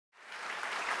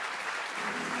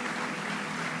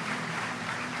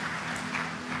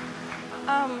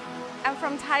I'm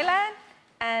from Thailand,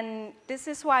 and this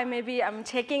is why maybe I'm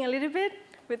shaking a little bit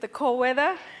with the cold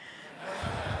weather.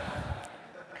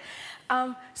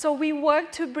 So we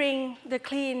work to bring the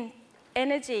clean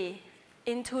energy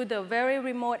into the very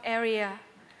remote area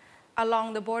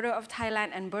along the border of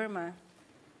Thailand and Burma.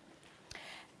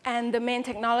 And the main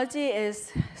technology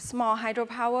is small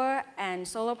hydropower and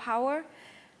solar power.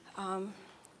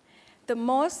 The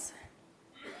most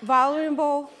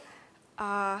vulnerable,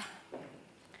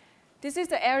 this is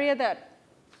the area that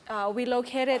we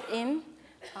located in,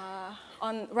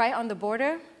 right on the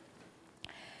border.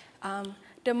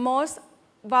 The most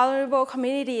vulnerable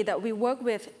community that we work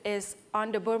with is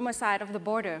on the Burma side of the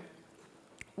border,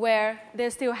 where they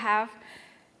still have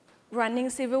running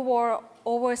civil war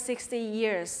over 60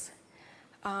 years.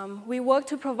 We work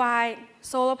to provide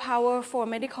solar power for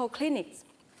medical clinics.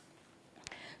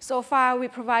 So far, we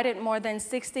provided more than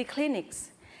 60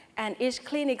 clinics, and each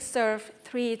clinic serves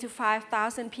 3,000 to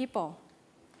 5,000 people.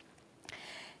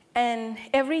 And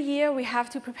every year, we have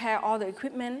to prepare all the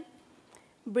equipment,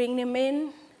 bring them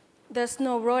in. There's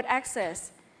no road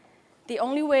access. The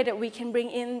only way that we can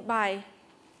bring in by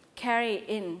carry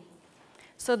in.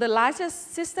 So the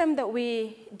largest system that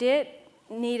we did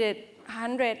needed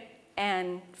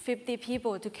 150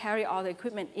 people to carry all the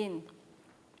equipment in.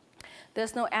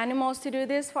 There's no animals to do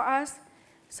this for us,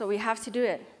 so we have to do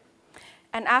it.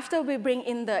 And after we bring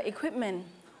in the equipment,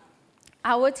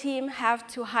 our team have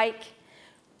to hike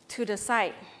to the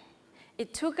site.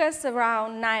 It took us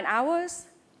around 9 hours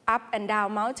up and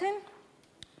down mountain.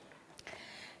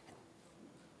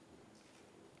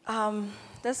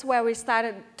 That's where we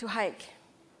started to hike.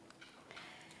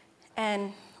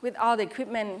 And with all the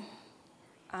equipment,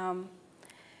 and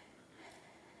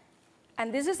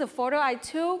this is a photo I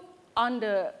took on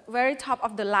the very top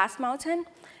of the last mountain.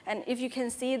 And if you can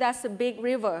see, that's a big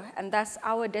river, and that's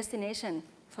our destination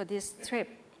for this trip.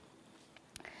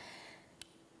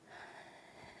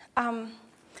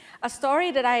 A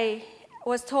story that I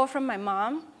was told from my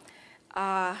mom,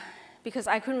 because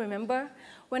I couldn't remember.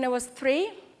 When I was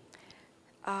 3,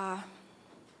 I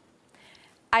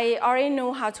already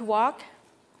knew how to walk,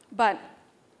 but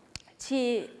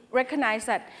she recognized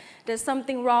that there's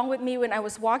something wrong with me when I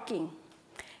was walking.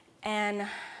 And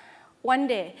one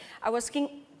day, I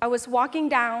was walking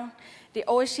down the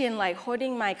ocean, like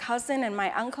holding my cousin and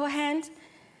my uncle's hand,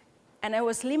 and I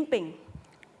was limping.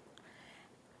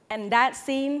 And that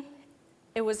scene,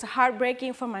 it was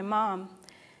heartbreaking for my mom.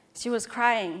 She was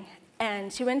crying,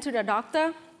 and she went to the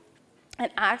doctor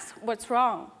and asked what's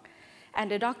wrong. And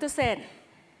the doctor said,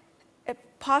 a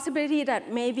possibility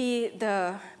that maybe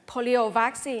the polio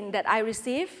vaccine that I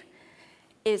received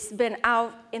is been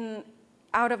out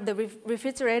of the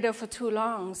refrigerator for too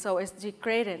long, so it's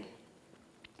degraded.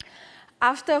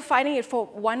 After fighting it for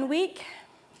 1 week,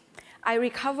 I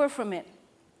recovered from it.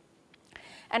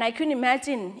 And I couldn't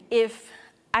imagine if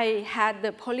I had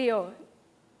the polio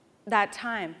that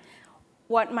time,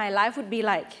 what my life would be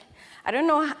like. I don't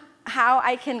know how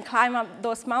I can climb up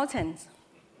those mountains.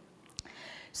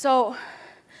 So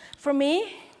for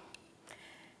me,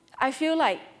 I feel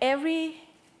like every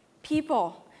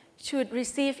people should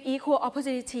receive equal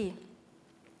opportunity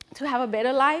to have a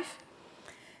better life.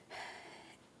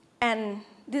 And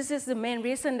this is the main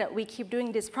reason that we keep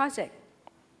doing this project.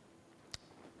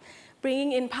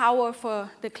 Bringing in power for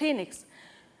the clinics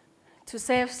to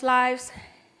save lives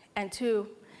and to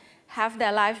have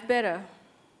their life better.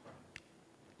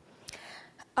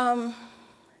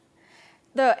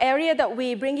 The area that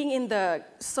we're bringing in the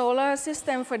solar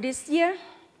system for this year,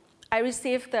 I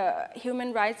received the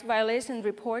human rights violation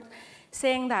report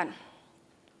saying that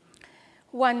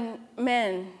 1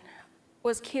 man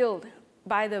was killed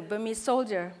by the Burmese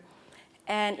soldier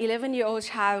and 11-year-old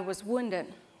child was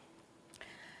wounded.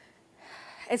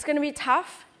 It's going to be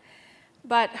tough,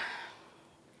 but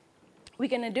we're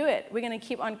going to do it. We're going to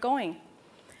keep on going.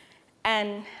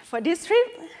 And for this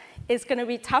trip, it's going to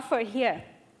be tougher here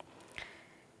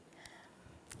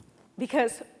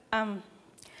because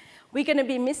we're going to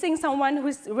be missing someone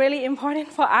who's really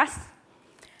important for us.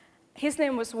 His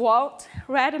name was Walt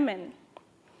Radaman.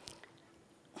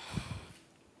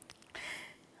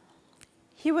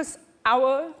 He was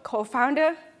our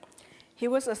co-founder. He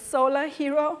was a solar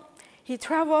hero. He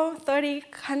traveled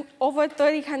over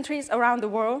 30 countries around the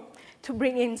world to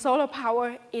bring in solar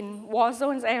power in war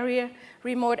zones area,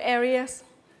 remote areas,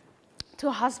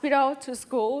 to hospitals, to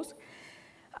schools.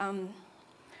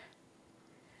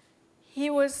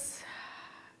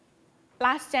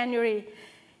 Last January,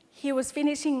 he was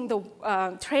finishing the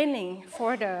training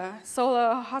for the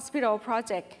solar hospital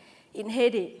project in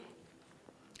Haiti.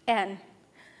 And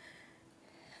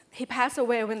he passed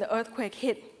away when the earthquake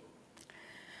hit.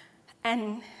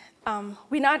 And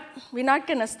we're not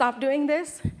gonna stop doing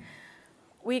this.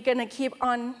 We're gonna keep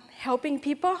on helping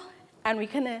people, and we're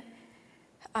gonna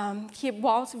keep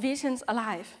Walt's visions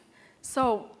alive.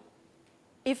 So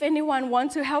if anyone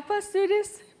wants to help us do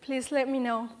this, please let me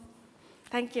know.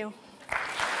 Thank you.